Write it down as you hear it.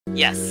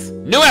Yes.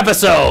 New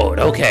episode!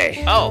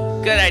 Okay.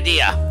 Oh, good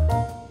idea.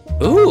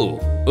 Ooh.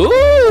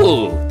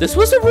 This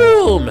was a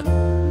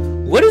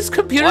room. What is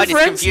computer forensics?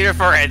 What is computer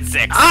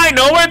forensics? I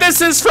know where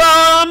this is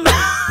from!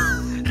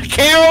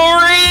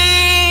 Carol Reed!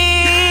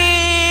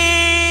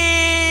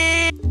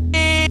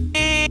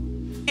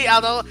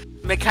 Although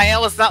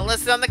Mikhail was not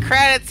listed on the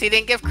credits, he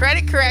didn't give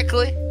credit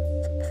correctly.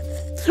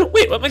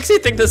 Wait, what makes you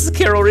think this is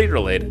Carol Reed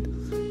related?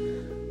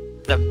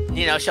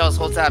 She always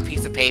holds out a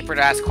piece of paper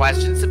to ask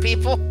questions to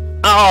people.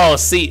 Oh,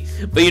 see,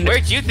 but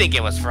Where'd you think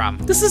it was from?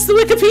 This is the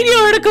Wikipedia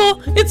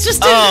article. It's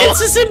just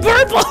in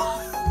purple.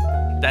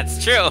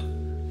 That's true.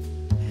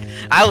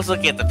 I was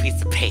looking at the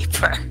piece of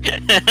paper.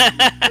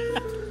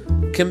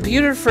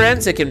 Computer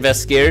forensic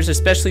investigators are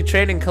specially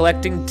trained in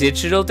collecting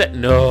digital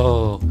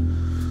No.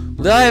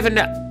 I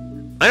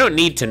don't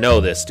need to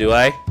know this, do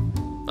I?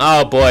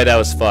 Oh boy, that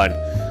was fun.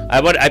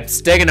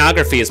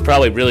 Steganography is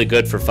probably really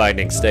good for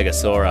finding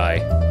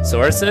stegosauri.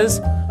 Sources?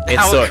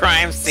 How a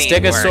crime scene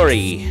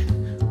Stegosauri. works.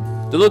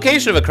 The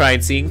location of a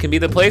crime scene can be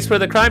the place where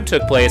the crime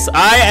took place.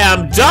 I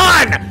am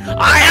done!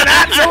 I am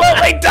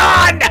absolutely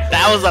done!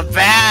 That was a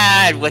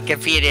bad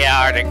Wikipedia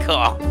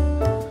article.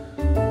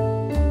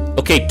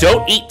 Okay,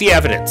 don't eat the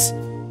evidence.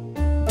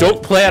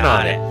 Don't plan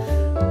on it.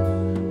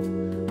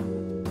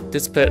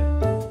 This bit.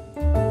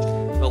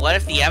 But what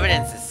if the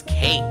evidence is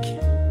cake?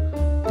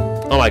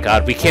 Oh my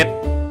god, we can't.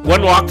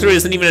 One walkthrough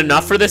isn't even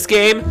enough for this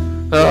game?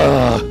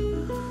 Ugh.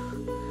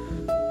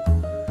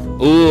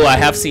 Ooh, I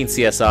have seen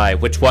CSI.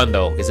 Which one,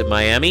 though? Is it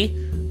Miami?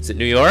 Is it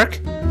New York?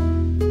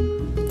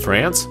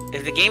 France?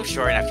 If the game's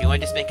short enough, you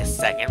want to just make a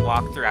second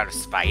walkthrough out of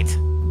spite?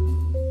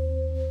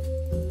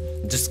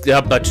 Just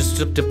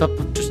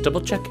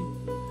double checking.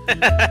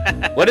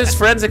 What is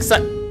forensic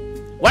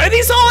Why are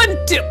these all on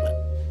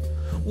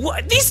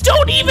what? These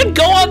don't even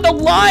go on the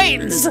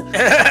lines!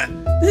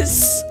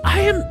 I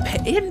am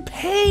in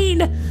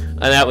pain! And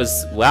that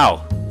was,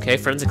 wow. Okay,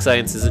 forensic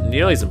science isn't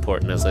nearly as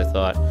important as I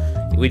thought.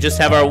 We just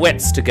have our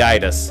wits to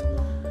guide us.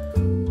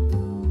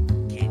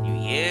 Can you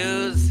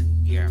use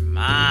your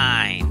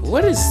mind?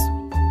 What is...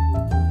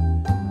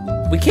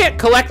 We can't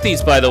collect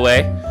these, by the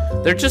way.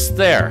 They're just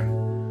there.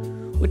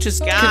 Which is...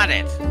 Got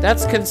it.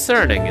 That's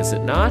concerning, is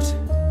it not?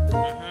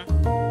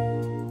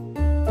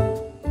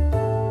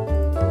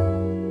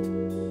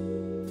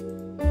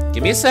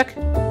 Give me a sec.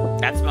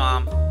 That's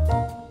Mom.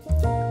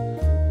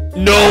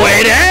 No,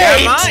 it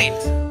ain't! Never mind.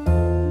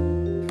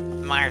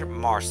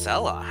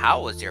 Marcella,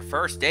 how was your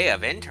first day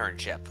of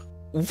internship?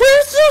 Where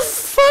the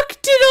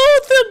fuck did all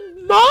the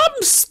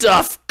mom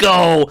stuff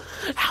go?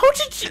 How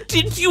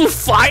did you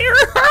fire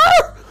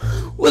her?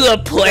 Well,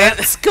 the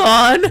plant's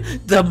gone.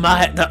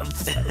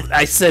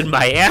 I said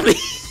Miami.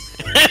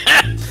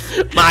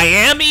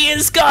 Miami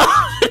is gone.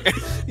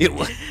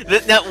 What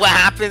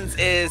happens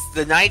is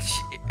when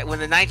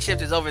the night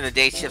shift is over and the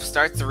day shift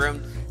starts, the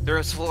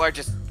room's floor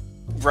just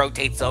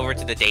rotates over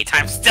to the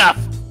daytime stuff.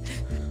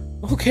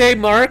 Okay,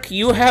 Mark,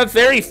 you have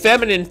very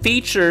feminine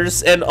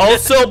features and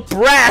also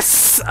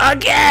breasts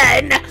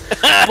again.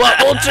 But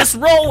we'll just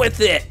roll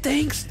with it.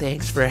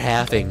 Thanks for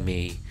having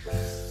me.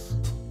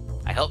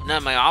 I hope none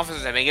of my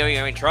officers have been giving you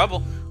any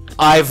trouble.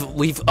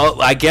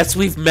 I guess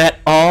we've met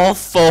all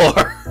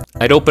four.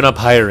 I'd open up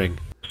hiring.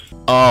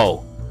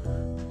 Oh,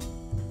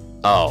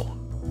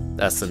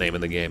 that's the name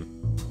of the game.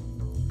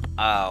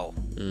 Oh.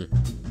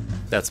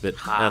 That's a bit.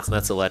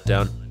 That's a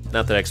letdown.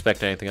 Not that I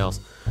expect anything else.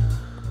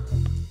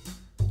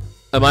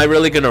 Am I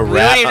really gonna We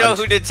rat? don't even know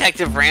who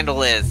Detective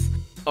Randall is.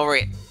 Oh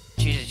wait,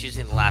 she's just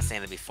using the last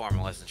name to be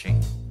formal, isn't she?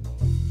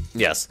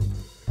 Yes.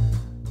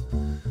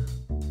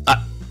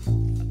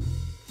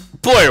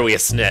 Boy, are we a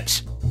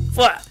snitch.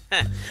 What?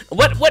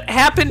 What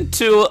happened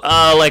to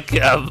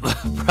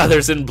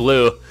Brothers in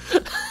Blue?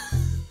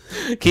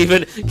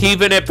 keeping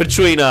it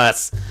between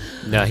us.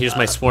 Now here's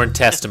my sworn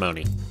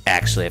testimony.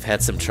 Actually, I've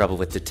had some trouble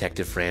with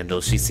Detective Randall.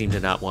 She seemed to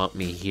not want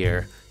me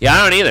here. Yeah,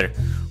 I don't either.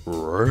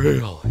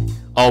 Really?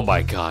 Oh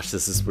my gosh,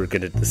 this is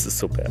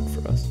so bad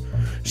for us.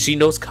 She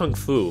knows kung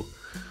fu,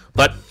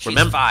 but She's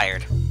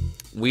fired.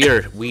 We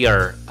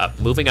are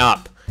moving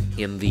up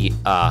in the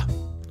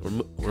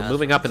we're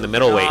moving up in the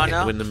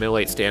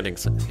middleweight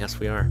standings. Yes,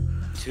 we are.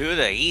 To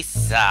the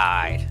east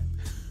side,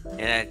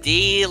 in a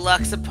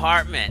deluxe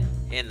apartment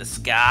in the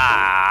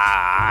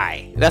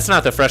sky. That's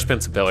not the Fresh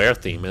Prince of Bel-Air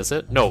theme, is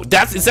it? No,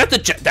 that's the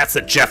Jeffersons. That's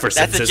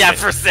the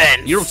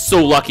Jeffersons. You're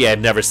so lucky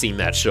I'd never seen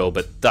that show,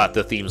 but thought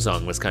the theme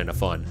song was kind of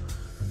fun.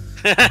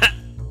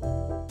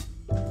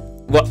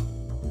 What?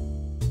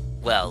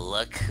 Well,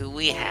 look who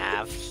we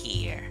have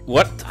here.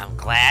 What? I'm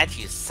glad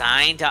you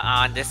signed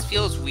on. This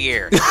feels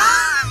weird.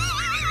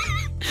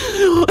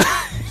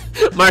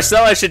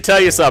 Marcella, I should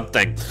tell you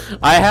something.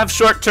 I have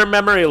short-term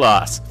memory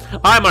loss.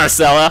 Hi,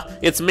 Marcella.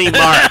 It's me,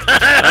 Mark.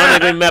 I don't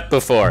think we met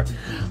before.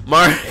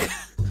 Mark,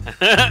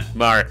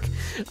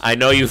 I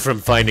know you from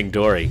Finding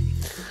Dory.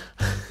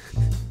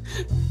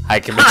 Hi,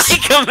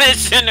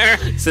 Commissioner.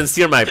 Since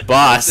you're my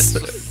boss.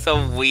 This was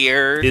so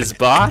weird. Is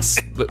boss?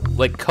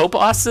 Like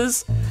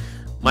co-bosses?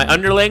 My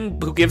underling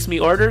who gives me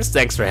orders?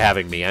 Thanks for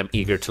having me. I'm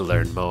eager to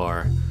learn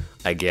more,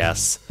 I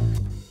guess.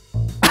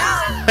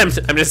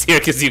 I'm just here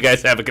because you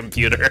guys have a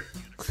computer.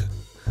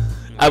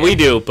 We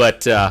do,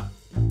 but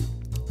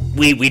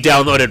we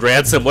downloaded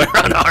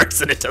ransomware on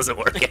ours and it doesn't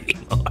work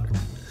anymore.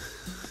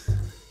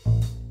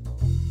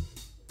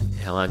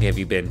 How long have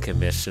you been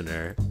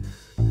commissioner?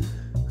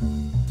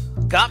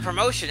 Got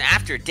promotion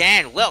after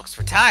Dan Wilkes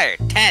retired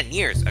 10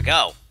 years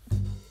ago.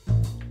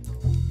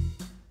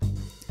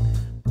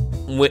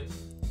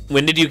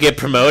 When did you get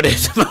promoted,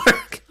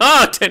 Mark?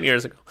 Oh, 10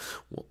 years ago.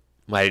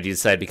 Why did you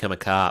decide to become a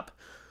cop?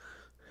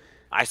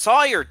 I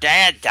saw your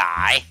dad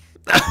die.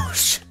 Oh,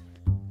 shit.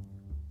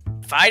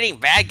 Fighting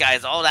bad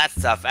guys, all that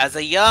stuff. As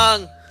a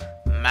young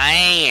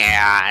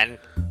man,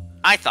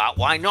 I thought,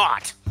 why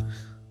not?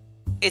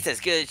 It's as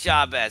good a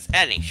job as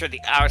any. Sure, the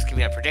hours can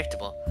be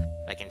unpredictable.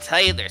 I can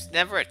tell you there's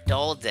never a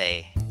dull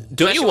day.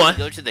 Don't you want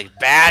to go to the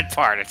bad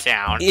part of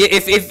town?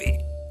 If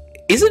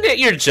isn't it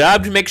your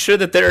job to make sure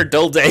that there are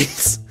dull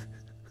days?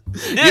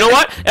 You know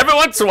what? Every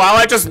once in a while,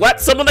 I just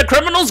let some of the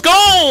criminals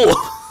go.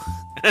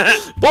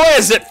 Boy,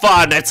 is it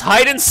fun! It's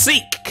hide and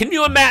seek. Can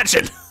you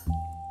imagine?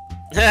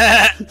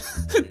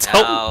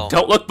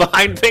 Don't look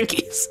behind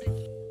Pinkies.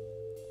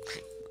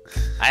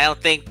 I don't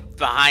think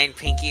behind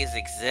Pinkies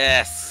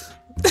exists.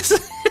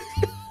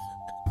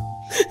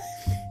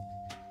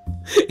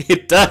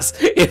 It does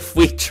if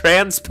we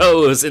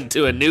transpose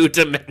into a new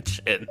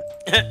dimension.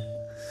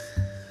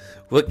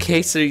 What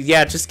case are you...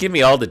 Yeah, just give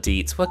me all the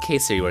deets. What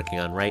case are you working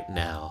on right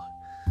now?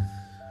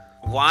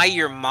 Why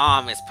your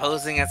mom is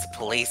posing as a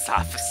police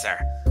officer.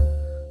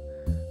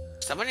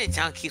 Someone in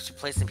town keeps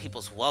replacing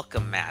people's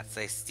welcome mats.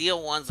 They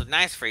steal ones with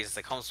nice phrases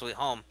like home sweet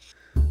home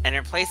and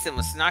replace them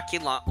with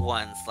snarky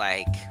ones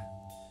like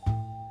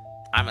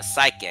I'm a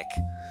psychic.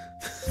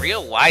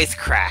 Real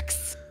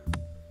wisecracks.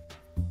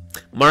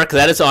 Mark,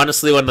 that is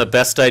honestly one of the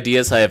best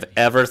ideas I have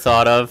ever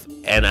thought of,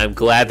 and I'm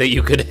glad that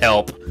you could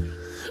help.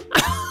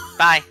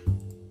 Bye.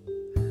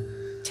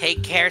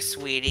 Take care,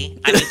 sweetie.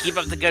 I mean, keep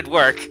up the good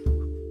work.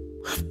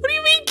 What do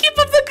you mean, keep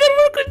up the good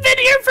work? We've been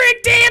here for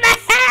a day and a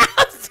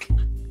half!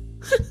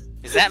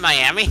 Is that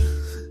Miami?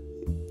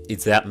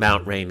 It's at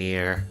Mount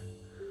Rainier.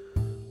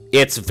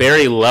 It's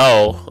very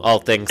low, all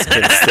things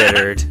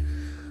considered,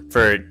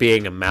 for it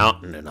being a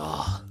mountain and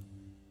all.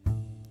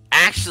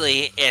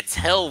 Actually, it's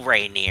Hill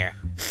Rainier.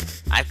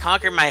 I've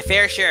conquered my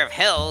fair share of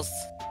hills.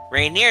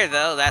 Rainier,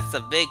 though, that's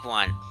the big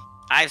one.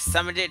 I've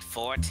summited it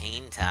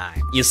 14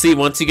 times. You see,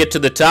 once you get to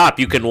the top,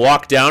 you can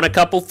walk down a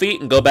couple feet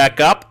and go back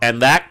up,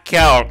 and that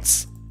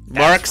counts.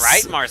 That's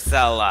right,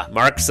 Marcella.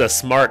 Mark's a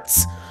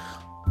smarts.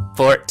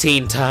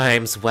 14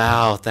 times.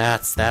 Wow,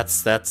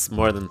 that's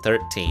more than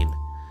 13.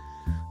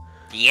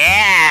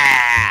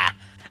 Yeah!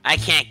 I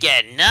can't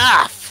get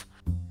enough.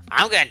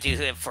 I'm gonna do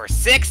it for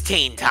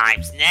 16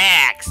 times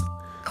next.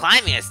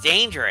 Climbing is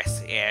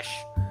dangerous-ish.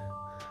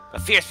 The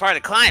fierce part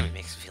of climbing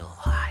makes me feel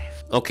alive.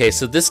 Okay,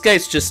 so this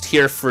guy's just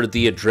here for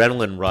the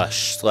adrenaline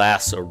rush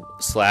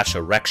slash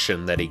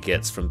erection that he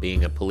gets from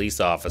being a police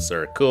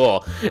officer.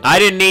 Cool. I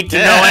didn't need to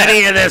know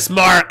any of this,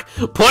 Mark.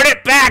 Put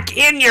it back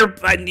in your...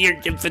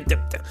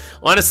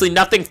 Honestly,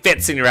 nothing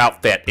fits in your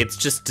outfit. It's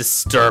just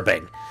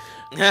disturbing.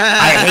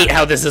 I hate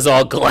how this is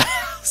all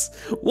glass.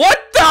 What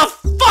the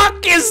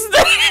fuck is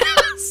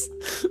this?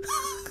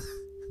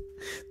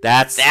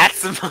 That's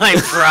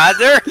my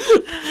brother,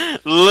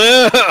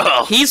 Lou.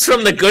 He's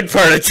from the good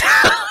part of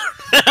town.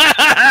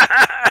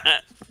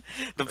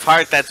 The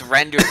part that's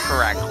rendered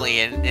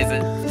correctly and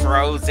isn't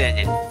frozen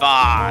in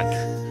fog.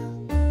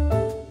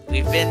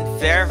 We've been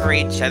there for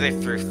each other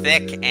through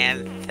thick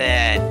and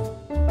thin.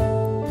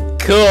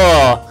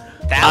 Cool.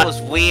 That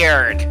was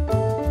weird.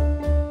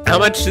 How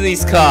much do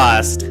these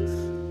cost?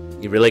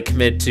 You really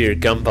commit to your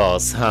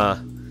gumballs, huh?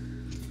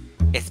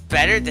 It's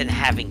better than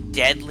having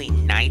deadly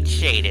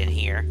nightshade in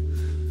here.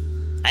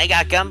 I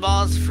got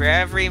gumballs for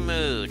every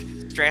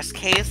mood. Stress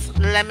case,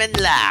 lemon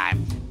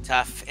lime.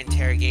 Tough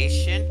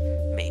interrogation,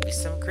 maybe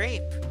some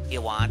grape.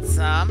 You want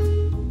some?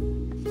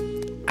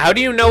 How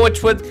do you know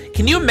which one?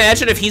 Can you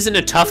imagine if he's in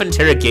a tough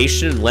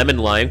interrogation and lemon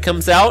lime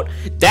comes out?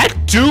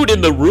 That dude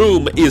in the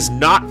room is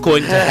not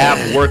going to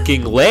have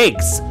working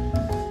legs.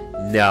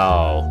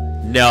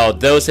 No,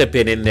 those have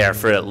been in there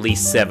for at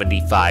least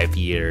 75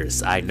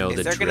 years. I know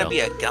the drill. Is there gonna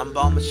be a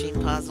gumball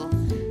machine puzzle?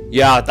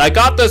 Yeah, I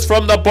got this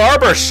from the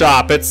barber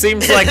shop. It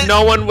seems like they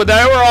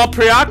were all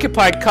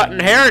preoccupied cutting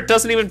hair. It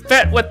doesn't even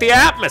fit with the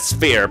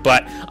atmosphere,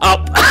 but,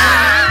 I'm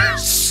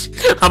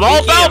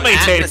all about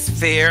maintaining.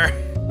 Atmosphere.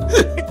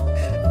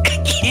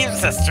 It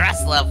keeps the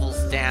stress levels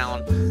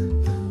down.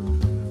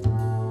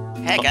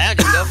 Heck, I don't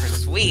just go for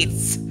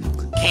sweets.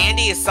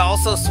 Candy is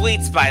also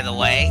sweets, by the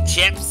way.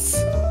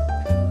 Chips.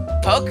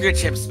 Poker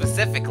chips,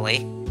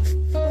 specifically.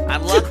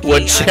 I'm lucky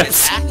Wood I'm chips.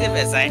 as active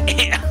as I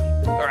am.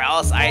 Or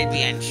else I'd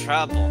be in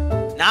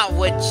trouble. Not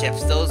wood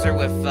chips, those are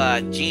with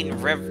Gene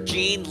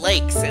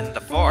Lakes in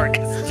the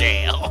forest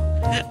jail.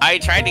 I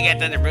tried to get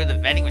them to remove the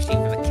vending machine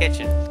from the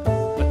kitchen,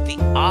 but the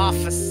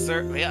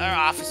other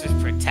officers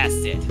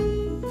protested.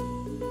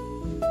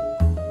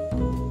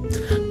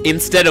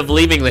 instead of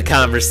leaving the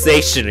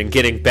conversation and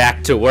getting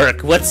back to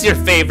work, what's your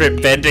favorite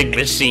vending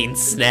machine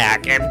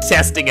snack? And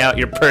testing out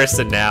your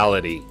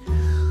personality.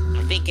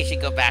 I think you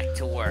should go back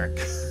to work.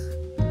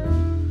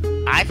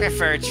 I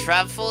prefer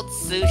truffled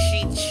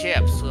sushi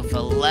chips with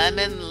a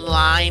lemon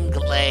lime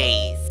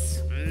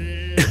glaze.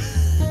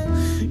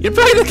 You're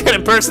probably the kind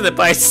of person that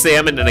buys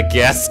salmon in a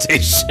gas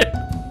station.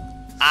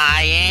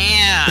 I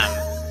am.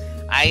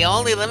 I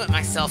only limit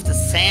myself to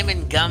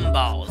salmon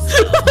gumballs,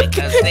 though,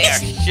 because they are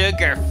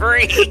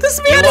sugar-free. You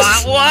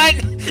want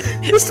one?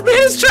 This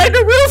man is trying to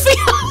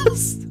roofie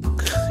us.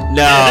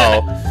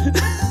 No.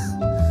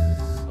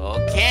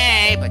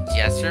 Okay, but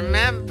just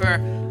remember,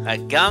 a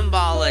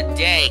gumball a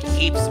day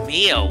keeps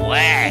me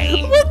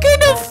away. What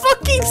kind of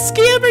fucking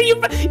scammer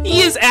you?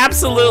 He is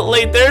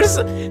absolutely. There's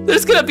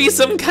gonna be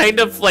some kind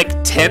of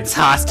like tense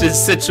hostage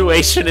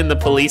situation in the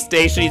police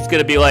station. He's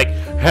gonna be like,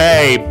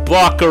 "Hey,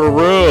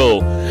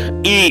 Buckaroo,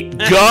 eat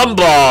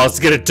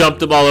gumballs." Gonna dump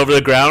them all over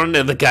the ground,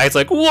 and the guy's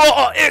like,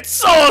 "Whoa, it's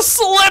so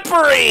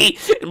slippery."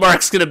 And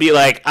Mark's gonna be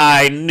like,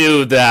 "I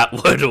knew that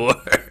would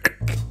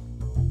work."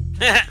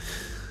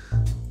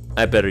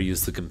 I better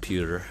use the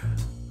computer.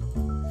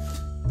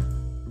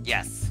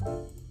 Yes.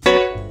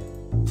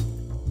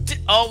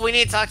 Oh, we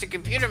need to talk to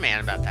Computer Man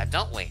about that,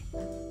 don't we?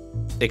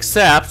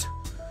 Except,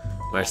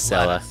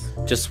 Marcella,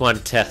 just one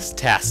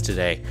task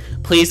today.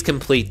 Please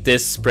complete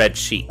this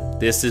spreadsheet.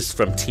 This is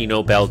from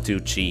Tino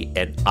Balducci,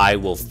 and I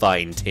will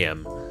find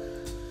him.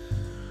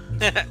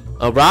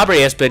 A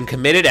robbery has been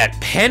committed at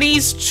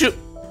Penny's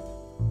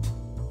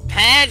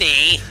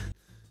Penny?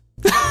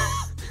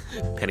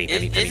 Penny.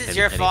 This is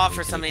your fault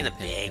for something in the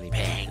Big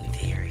Bang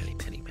Theory.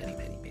 Penny.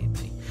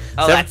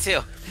 Oh, that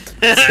too.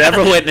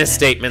 Several witness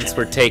statements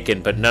were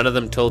taken, but none of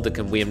them told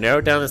the we have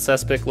narrowed down the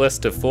suspect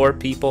list to 4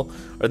 people.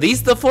 Are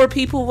these the 4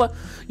 people?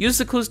 Use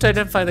the clues to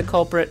identify the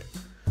culprit.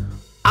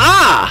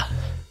 Ah!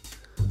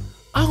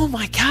 Oh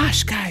my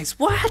gosh, guys,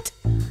 what?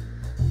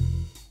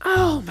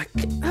 Oh my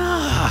god.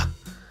 Ah.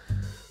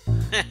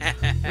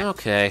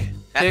 Okay.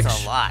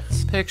 That's a lot.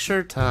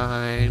 Picture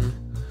time.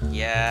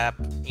 Yep.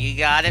 You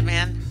got it,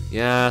 man?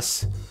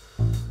 Yes.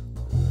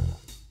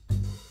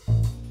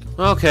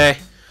 Okay.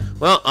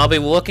 Well, I'll be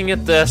looking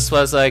at this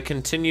as I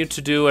continue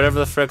to do whatever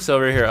the frick's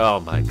over here. Oh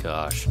my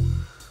gosh.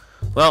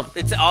 Well,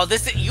 it's all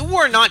this. You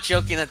were not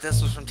joking that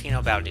this was from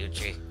Tino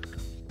Balducci.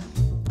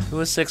 Who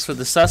was 6 for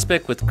the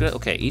suspect with?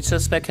 Okay, each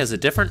suspect has a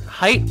different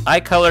height, eye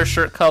color,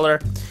 shirt color.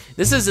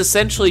 This is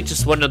essentially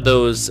just one of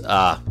those.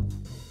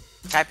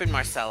 Type in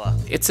Marcella.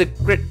 It's a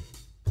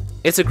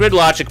grid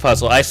logic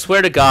puzzle. I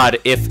swear to God,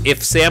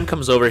 if Sam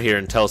comes over here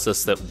and tells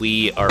us that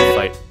we are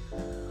fight.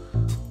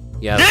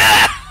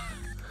 Yeah.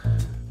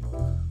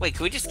 Wait,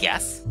 can we just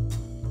guess?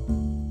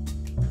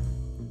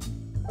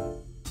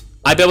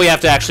 I bet we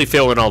have to actually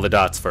fill in all the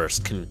dots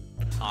first.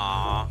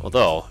 Aww.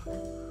 Although.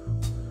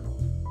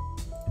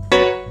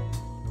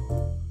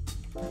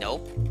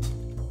 Nope.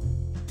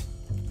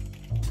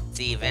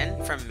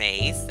 Steven from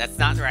Maze. That's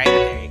not right.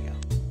 There you go.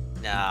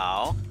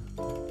 No.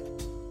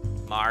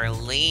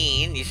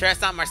 Marlene. You sure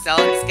it's not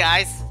Marcella in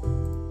disguise?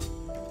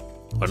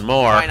 One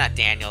more. Why not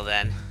Daniel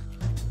then?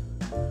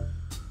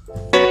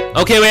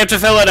 Okay, we have to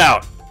fill it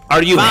out.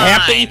 Are you Fine.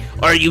 happy?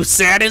 Are you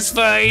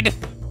satisfied?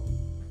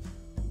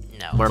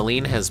 No.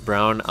 Marlene has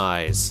brown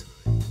eyes.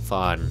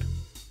 Fun.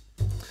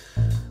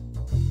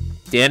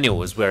 Daniel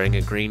was wearing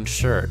a green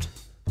shirt.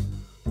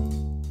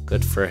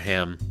 Good for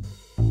him.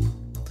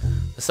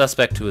 The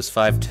suspect, who was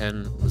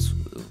 5'10", was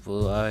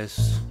blue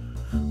eyes.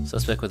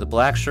 Suspect with a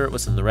black shirt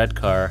was in the red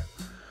car.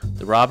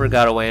 The robber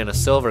got away in a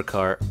silver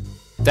car.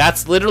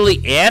 That's literally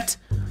it?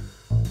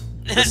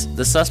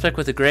 The suspect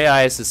with the gray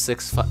eyes is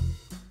 6'5".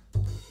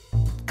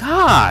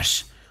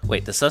 Gosh!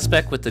 Wait, the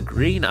suspect with the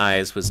green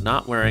eyes was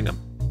not wearing a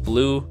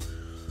blue...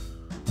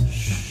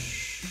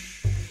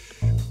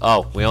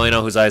 Oh, we only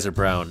know whose eyes are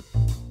brown.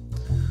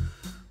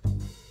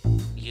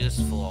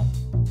 Useful.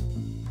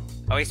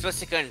 Are we supposed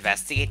to go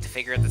investigate to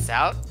figure this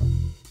out?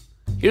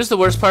 Here's the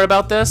worst part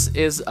about this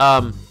is,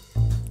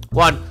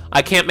 one,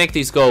 I can't make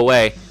these go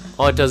away.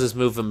 All it does is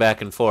move them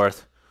back and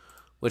forth,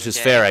 which is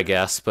fair, I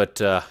guess,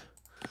 but,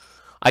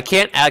 I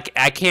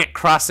can't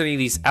cross any of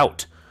these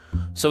out.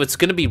 So it's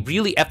going to be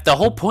really... The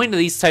whole point of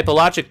these type of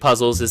logic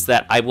puzzles is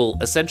that I will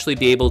essentially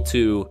be able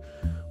to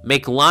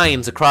make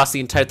lines across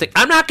the entire thing.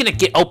 I'm not going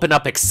to open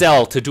up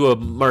Excel to do a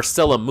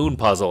Marcella Moon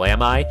puzzle,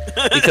 am I?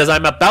 Because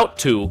I'm about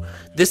to.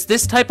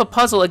 This type of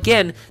puzzle,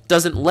 again,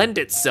 doesn't lend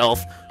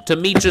itself to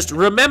me just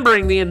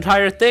remembering the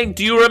entire thing.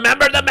 Do you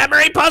remember the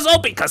memory puzzle?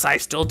 Because I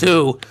still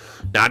do.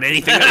 Not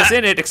anything that was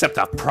in it except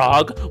a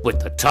prog with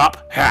the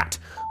top hat.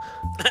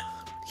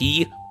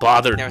 He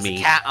bothered me. There was a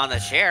cat on the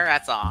chair,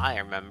 that's all I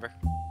remember.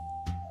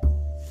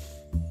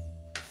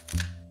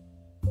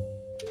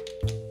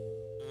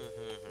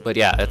 But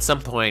yeah, at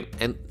some point,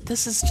 and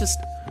this is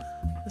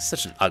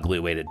such an ugly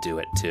way to do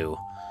it too.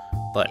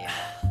 But yeah.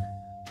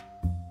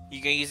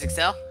 You gonna use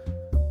Excel?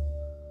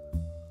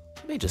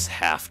 I may just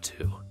have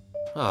to.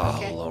 Oh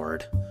okay.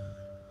 Lord.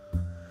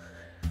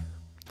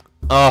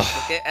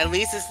 Oh. Okay, at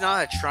least it's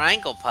not a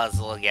triangle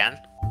puzzle again.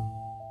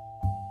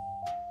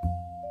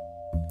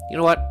 You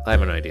know what? I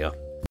have an idea.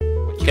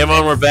 Come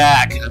on, we're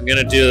back.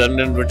 We're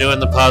doing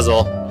the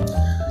puzzle.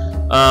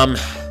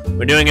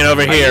 We're doing it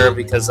over here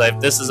because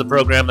this is a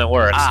program that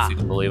works, if you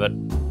can believe it.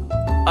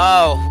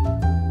 Oh.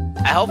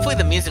 Hopefully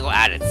the music will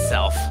add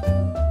itself.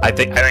 I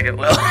think it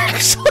will,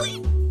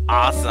 actually.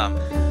 Awesome.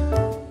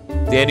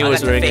 Daniel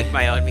was wearing fake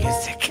my own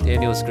music.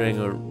 Daniel was wearing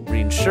a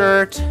green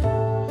shirt.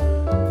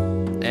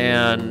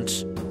 And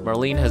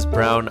Marlene has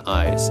brown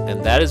eyes.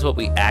 And that is what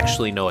we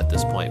actually know at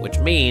this point, which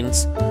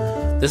means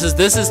this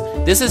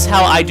is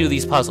how I do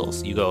these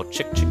puzzles. You go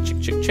chick chick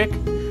chick chick chick,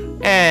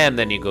 and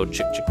then you go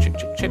chick chick chick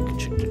chick chick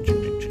chick chick chick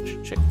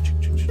chick chick chick chick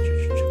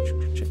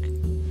chick chick.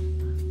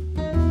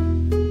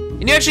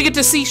 And you actually get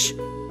to see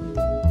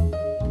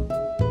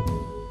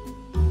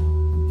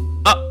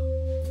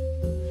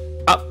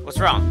What's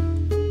wrong?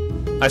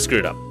 I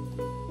screwed up.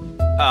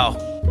 Oh.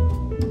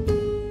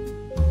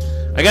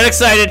 I got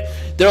excited.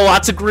 There are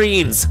lots of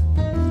greens.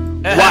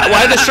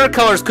 Why the shirt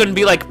colors couldn't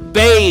be like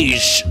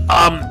beige,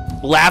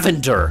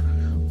 lavender,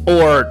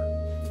 or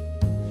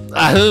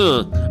I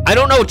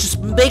don't know. Just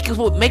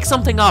make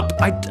something up.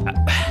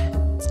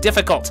 It's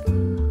difficult.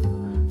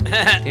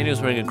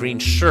 Daniel's wearing a green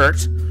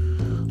shirt.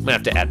 I'm gonna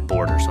have to add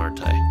borders,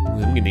 aren't I?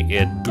 I'm gonna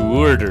add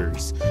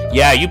borders.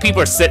 Yeah, you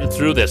people are sitting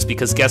through this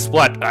because guess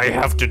what? I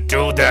have to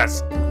do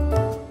this.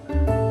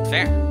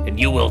 Fair. And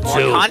you will More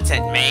too.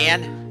 content,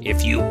 man.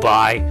 If you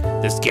buy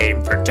this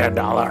game for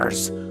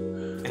 $10.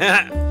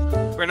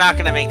 We're not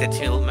gonna make the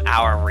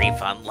 2-hour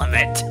refund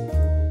limit.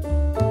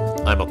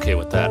 I'm okay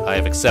with that. I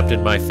have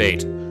accepted my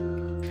fate.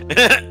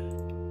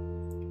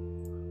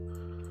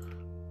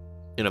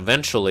 And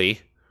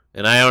eventually,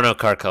 and I don't know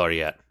car color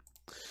yet.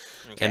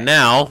 Okay. And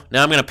now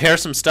I'm gonna pair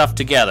some stuff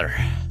together.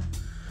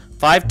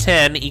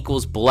 510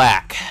 equals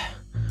black.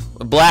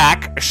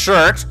 Black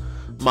shirt,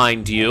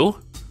 mind you.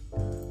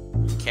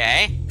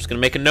 Okay. I'm just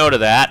gonna make a note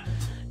of that.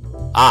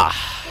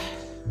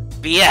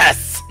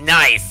 BS.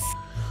 Nice.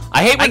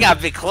 I hate when I got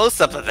a big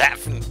close-up of that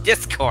from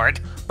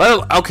Discord.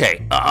 Well,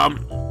 okay.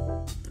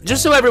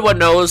 Just so everyone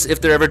knows,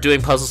 if they're ever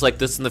doing puzzles like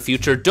this in the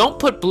future, don't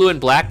put blue and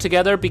black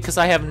together because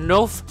I have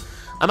no.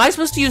 Am I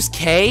supposed to use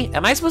K?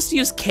 Am I supposed to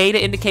use K to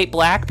indicate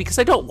black? Because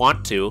I don't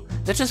want to.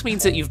 That just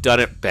means that you've done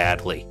it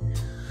badly.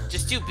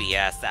 Just do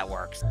BS. That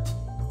works.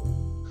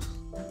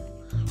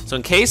 So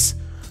in case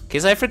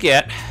I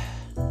forget,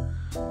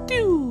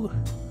 do,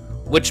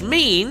 which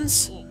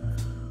means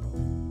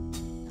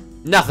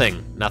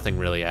nothing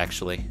really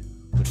actually,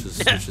 which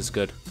is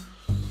good.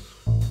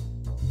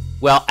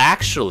 Well,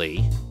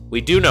 actually,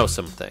 we do know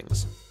some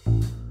things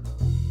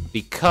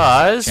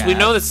because we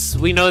know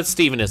that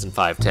Steven isn't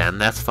 5'10".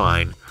 That's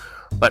fine,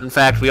 but in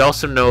fact, we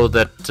also know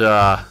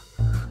that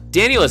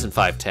Daniel isn't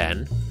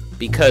 5'10"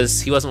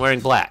 because he wasn't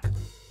wearing black.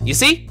 You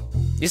see?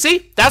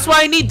 That's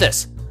why I need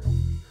this.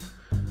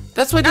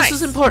 That's why this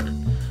is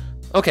important.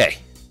 Okay.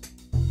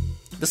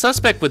 The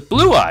suspect with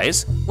blue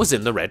eyes was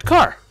in the red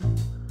car.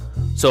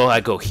 So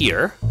I go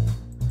here,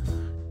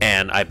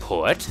 and I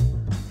put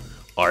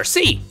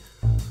RC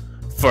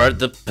for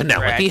the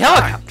Penelope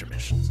helicopter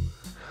missions.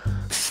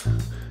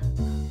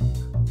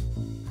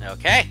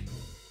 Okay.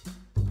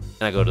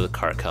 And I go to the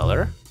car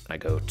color. I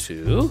go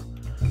to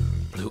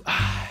blue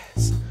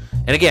eyes.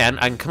 And again,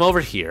 I can come over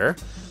here,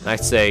 and I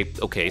say,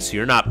 okay, so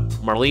you're not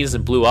Marlene's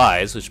in blue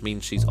eyes, which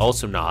means she's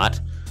also not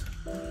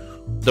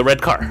the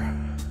red car.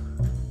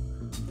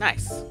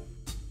 Nice.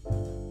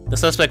 The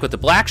suspect with the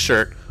black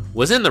shirt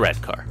was in the red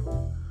car.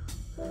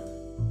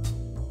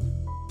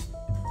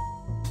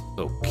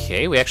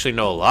 Okay, we actually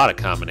know a lot of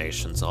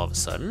combinations all of a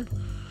sudden.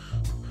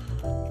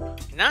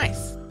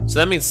 Nice. So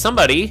that means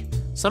somebody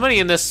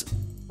in this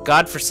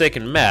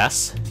godforsaken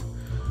mess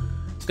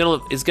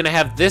is gonna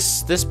have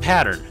this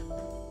pattern.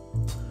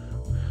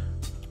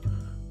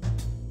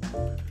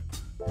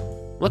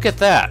 Look at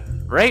that,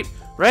 right?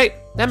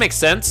 That makes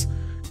sense.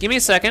 Give me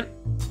a second.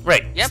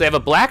 Right. Yep. So they have a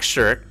black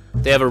shirt,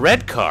 they have a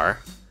red car,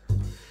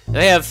 and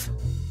they have.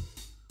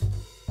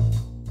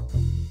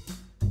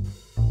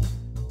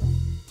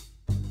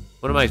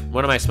 What am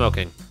I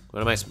smoking?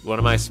 What am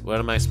I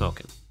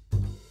smoking?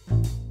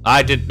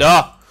 I did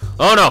no.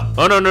 Oh no.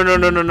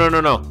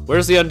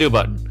 Where's the undo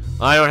button?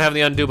 I don't have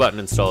the undo button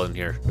installed in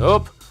here.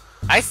 Nope.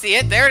 I see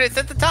it. There it is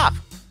at the top.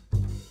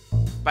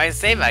 By the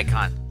save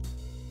icon.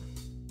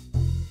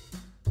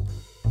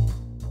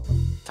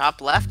 Top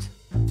left.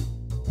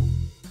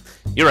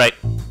 You're right.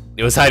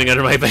 It was hiding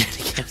under my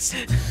Bandicams.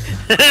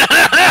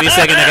 Give me a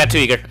second. I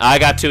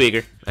got too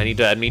eager. I need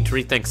to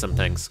rethink some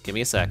things. Give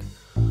me a sec.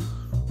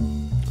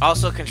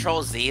 Also,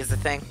 Control Z is the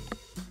thing.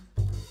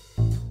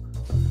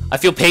 I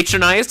feel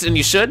patronized, and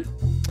you should.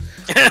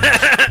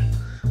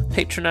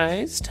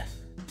 Patronized.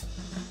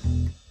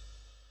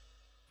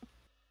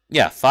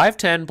 Yeah,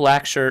 5'10",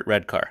 black shirt,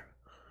 red car.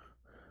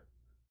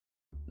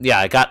 Yeah,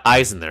 I got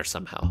eyes in there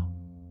somehow.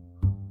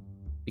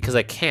 Because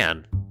I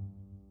can.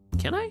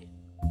 Can I?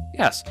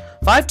 Yes.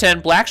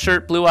 5'10", black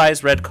shirt, blue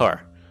eyes, red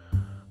car.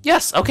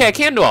 Yes, okay, I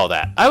can do all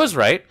that. I was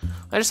right.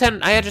 I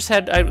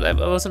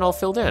wasn't all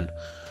filled in.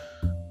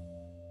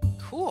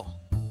 Cool.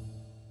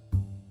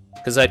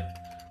 Because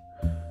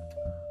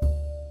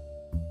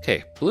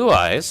Okay, blue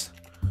eyes.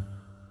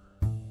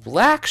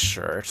 Black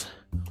shirt.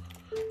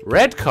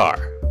 Red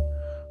car.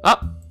 Oh.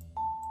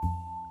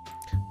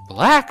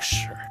 Black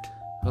shirt.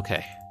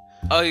 Okay.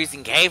 Oh, you're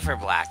using K for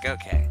black.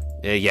 Okay.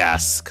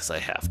 Yes, because I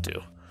have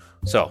to.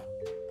 So,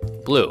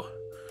 blue.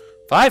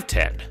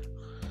 510.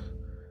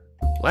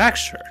 Black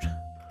shirt.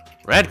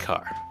 Red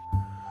car.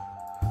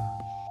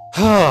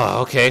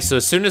 Oh, okay, so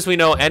as soon as we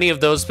know any of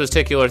those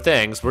particular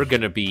things, we're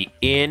gonna be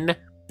in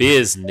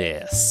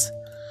business.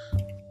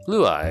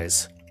 Blue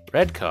eyes.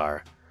 Red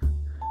car.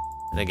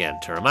 And again,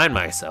 to remind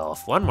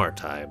myself, one more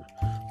time.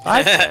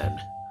 510.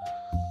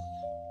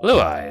 Blue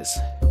eyes.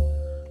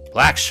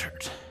 Black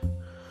shirt.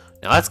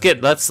 Now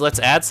let's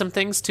add some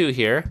things too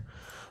here.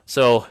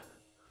 So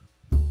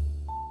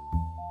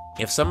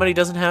if somebody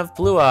doesn't have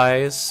blue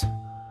eyes,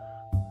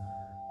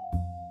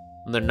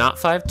 and they're not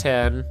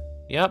 5'10",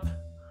 yep.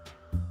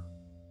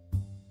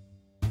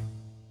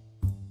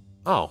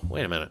 Oh,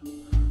 wait a minute.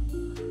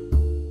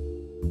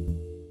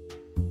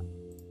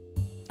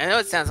 I know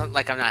it sounds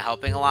like I'm not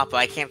helping a lot, but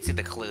I can't see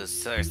the clues,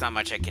 so there's not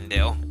much I can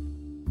do.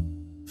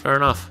 Fair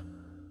enough.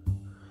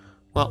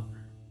 Well,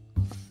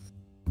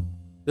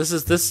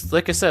 this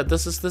like I said,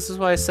 this is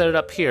why I set it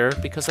up here,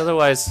 because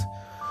otherwise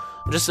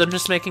I'm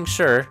just making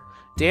sure.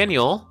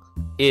 Daniel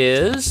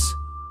is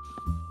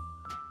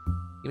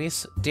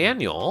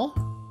Daniel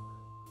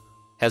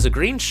has a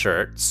green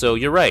shirt, so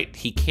you're right.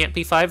 He can't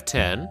be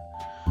 5'10".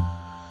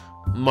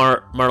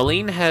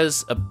 Marlene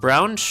has a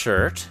brown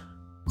shirt,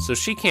 so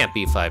she can't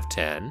be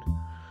 5'10".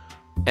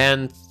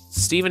 And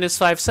Steven is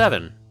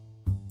 5'7".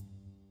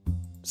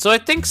 So I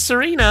think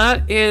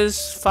Serena is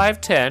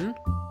 5'10".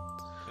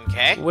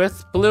 Okay.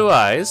 With blue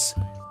eyes,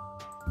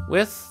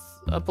 with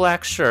a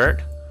black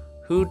shirt,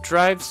 who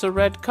drives a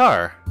red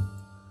car.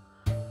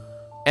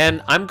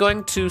 And I'm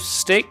going to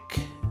stake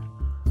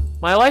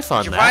my life on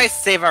We should that. probably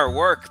save our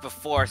work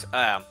before,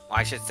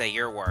 I should say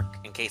your work,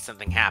 in case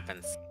something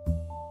happens.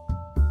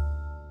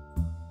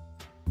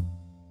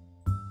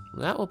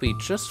 That will be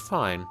just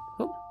fine.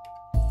 Oop.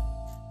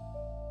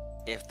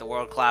 If the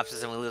world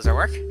collapses and we lose our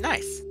work,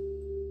 nice.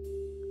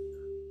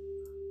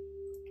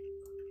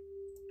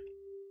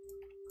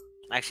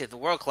 Actually, if the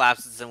world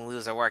collapses and we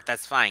lose our work,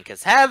 that's fine,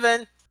 because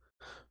heaven!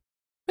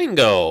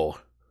 Bingo.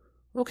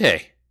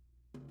 Okay.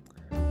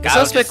 The I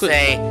would suspect just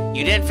say,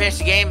 you didn't finish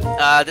the game,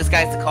 this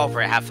guy's the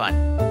culprit, have fun.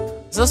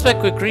 The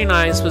suspect with green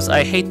eyes was,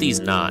 I hate these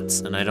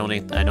knots, and I don't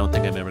think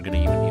I'm ever going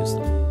to even use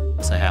them.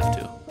 Unless I have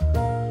to.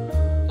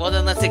 Well,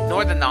 then let's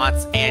ignore the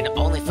knots and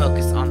only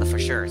focus on the for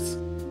sure's.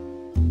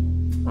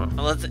 Huh.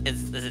 Well,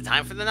 is it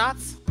time for the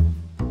knots?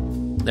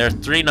 There are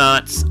 3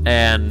 knots,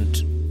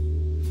 and...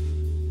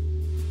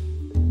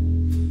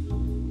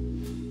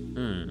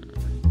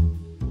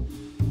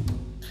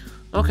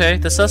 Okay,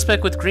 the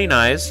suspect with green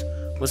eyes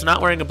was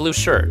not wearing a blue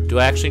shirt. Do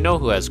I actually know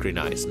who has green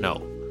eyes? No.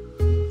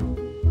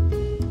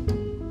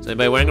 Is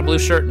anybody wearing a blue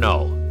shirt?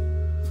 No.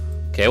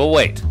 Okay, well,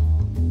 wait.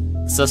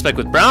 The suspect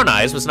with brown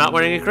eyes was not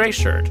wearing a gray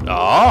shirt.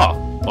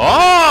 Oh!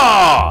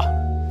 Oh!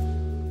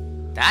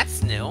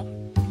 That's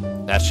new.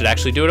 That should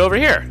actually do it over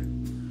here.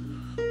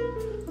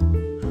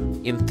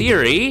 In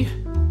theory,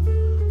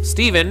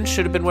 Steven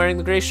should have been wearing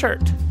the gray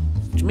shirt,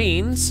 which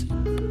means...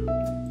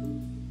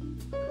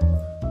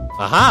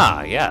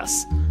 Aha,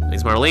 yes.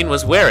 Means Marlene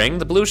was wearing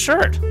the blue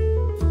shirt.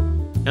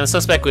 And the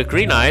suspect with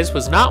green eyes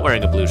was not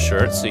wearing a blue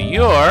shirt, so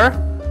your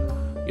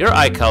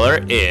eye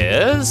color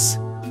is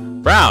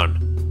brown.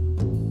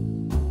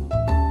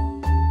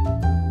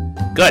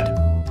 Good.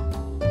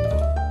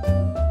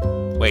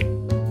 Wait.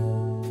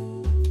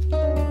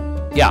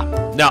 Yeah.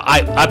 No,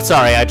 I'm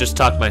sorry. I just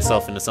talked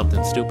myself into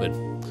something stupid.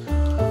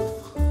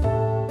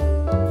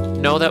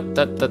 No,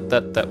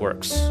 that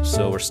works.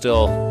 So we're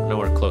still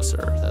nowhere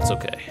closer. That's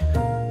okay.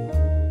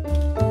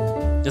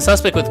 The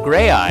suspect with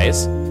gray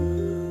eyes,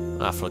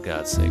 oh, for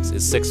God's sakes,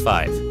 is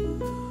 6'5".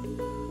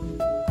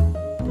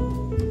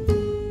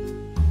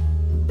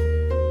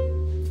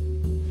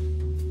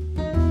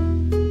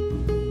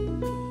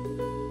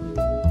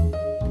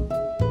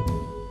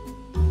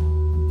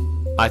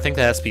 I think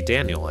that has to be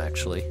Daniel,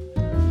 actually.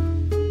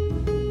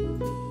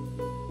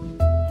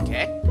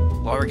 Okay.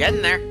 Well, we're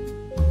getting there.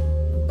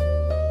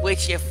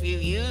 Which, if you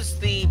use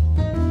the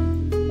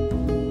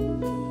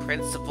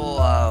principle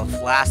of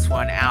last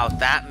one out,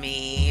 that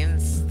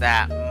means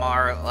that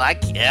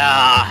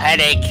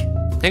headache.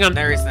 Hang on.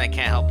 No reason I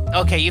can't help.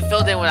 Okay, you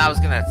filled in what I was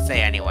gonna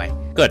say anyway.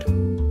 Good.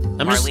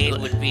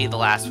 Marlene would be the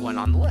last one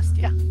on the list.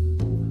 Yeah.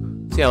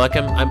 So yeah, like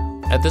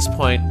I'm at this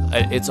point,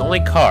 it's only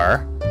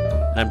car,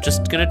 and I'm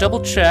just gonna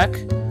double check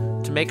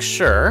to make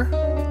sure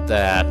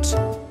that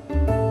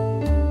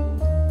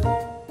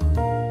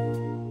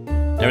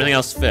everything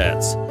else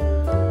fits.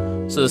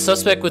 So the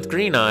suspect with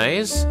green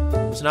eyes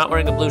was not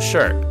wearing a blue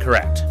shirt,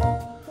 correct.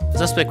 The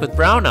suspect with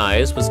brown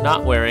eyes was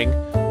not wearing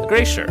a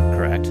gray shirt,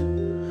 correct.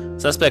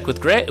 Suspect with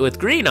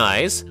green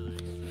eyes,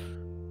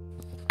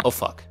 oh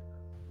fuck.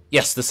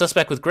 Yes, the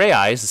suspect with gray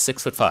eyes is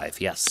 6'5",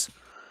 yes.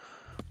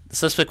 The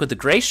suspect with the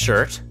gray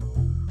shirt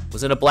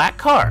was in a black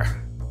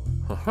car.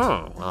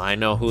 Well, I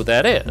know who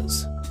that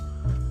is.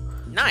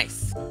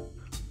 Nice.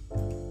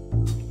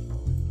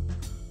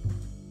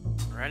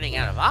 Running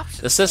out of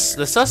options.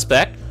 The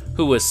suspect,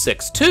 who was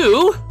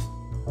 6'2",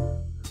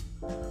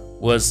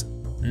 was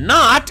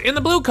not in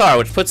the blue car,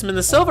 which puts him in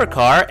the silver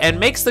car and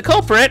makes the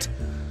culprit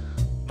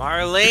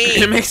Marlene.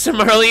 It makes him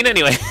Marlene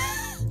anyway.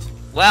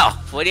 Well,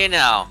 what do you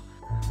know?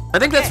 I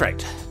think that's right.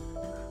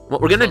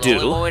 What we're gonna The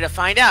only do... way to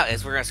find out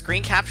is we're gonna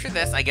screen capture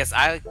this. I guess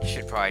I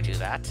should probably do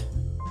that.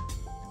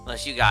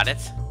 Unless you got it.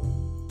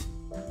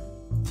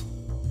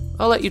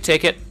 I'll let you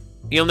take it.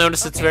 You'll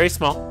notice it's very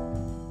small.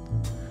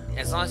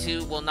 As long as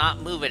you will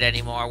not move it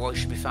anymore, we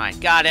should be fine.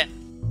 Got it.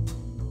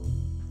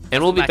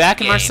 And we'll be back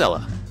in game.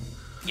 Marcella.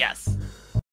 Yes.